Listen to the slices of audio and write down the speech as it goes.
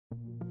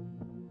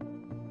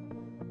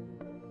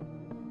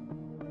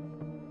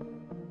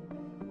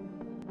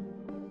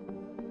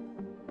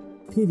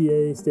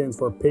PDA stands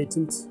for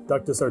patent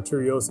ductus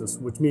arteriosus,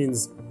 which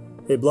means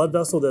a blood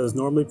vessel that is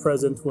normally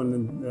present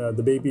when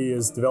the baby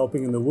is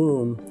developing in the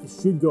womb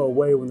should go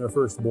away when they're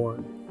first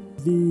born.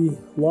 The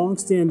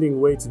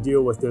long-standing way to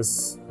deal with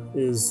this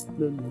is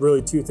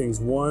really two things.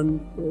 One,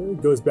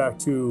 it goes back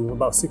to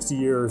about 60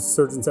 years.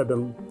 Surgeons have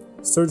been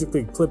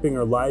surgically clipping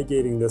or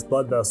ligating this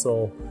blood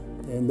vessel,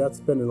 and that's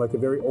been like a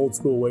very old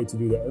school way to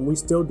do that. And we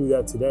still do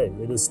that today.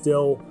 It is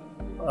still,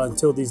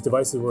 until these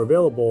devices were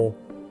available,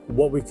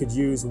 what we could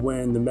use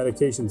when the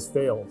medications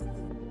failed.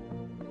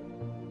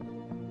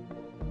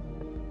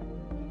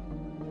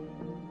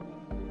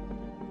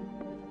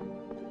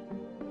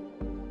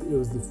 It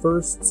was the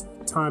first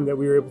time that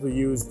we were able to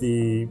use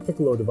the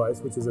Piccolo device,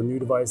 which is a new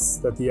device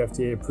that the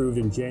FDA approved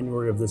in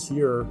January of this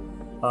year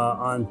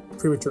on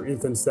premature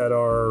infants that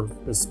are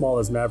as small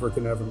as Maverick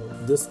and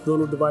Everly. This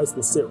little device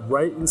will sit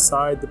right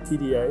inside the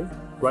PDA,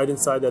 right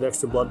inside that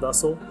extra blood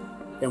vessel.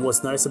 And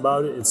what's nice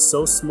about it, it's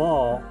so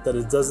small that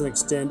it doesn't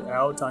extend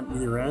out on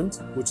either end,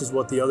 which is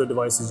what the other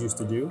devices used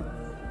to do.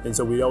 And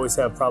so we always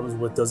have problems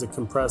with, does it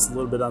compress a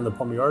little bit on the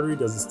pulmonary artery?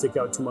 Does it stick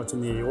out too much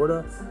in the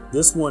aorta?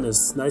 This one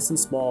is nice and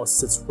small,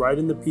 sits right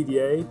in the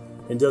PDA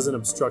and doesn't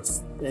obstruct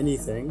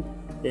anything,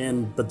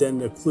 but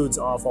then occludes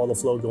off all the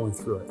flow going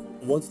through it.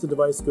 Once the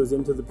device goes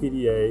into the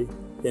PDA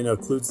and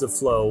occludes the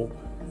flow,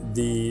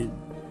 the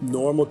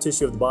normal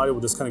tissue of the body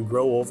will just kind of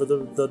grow over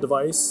the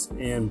device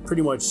and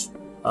pretty much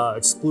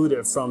exclude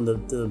it from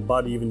the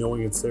body even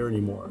knowing it's there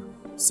anymore.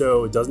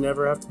 So it doesn't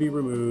ever have to be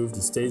removed.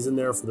 It stays in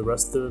there for the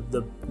rest of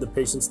the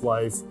patient's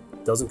life,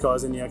 doesn't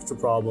cause any extra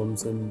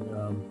problems, and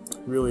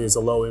really is a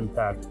low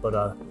impact,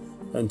 but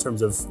in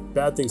terms of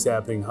bad things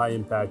happening, high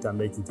impact on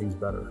making things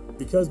better.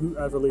 Because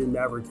Everly and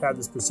Maverick had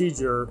this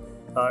procedure,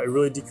 it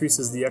really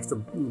decreases the extra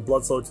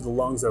blood flow to the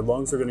lungs. Their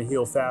lungs are going to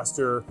heal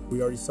faster.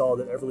 We already saw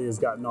that Everly has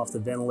gotten off the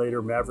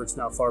ventilator. Maverick's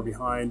not far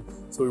behind.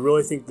 So we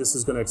really think this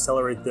is going to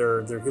accelerate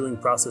their healing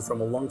process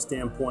from a lung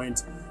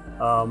standpoint.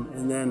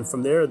 And then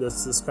from there,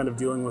 this is kind of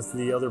dealing with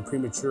the other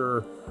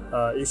premature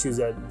issues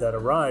that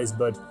arise.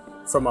 But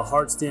from a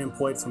heart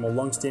standpoint, from a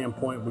lung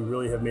standpoint, we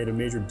really have made a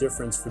major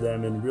difference for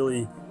them and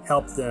really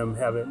helped them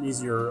have an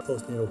easier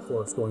postnatal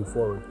course going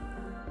forward.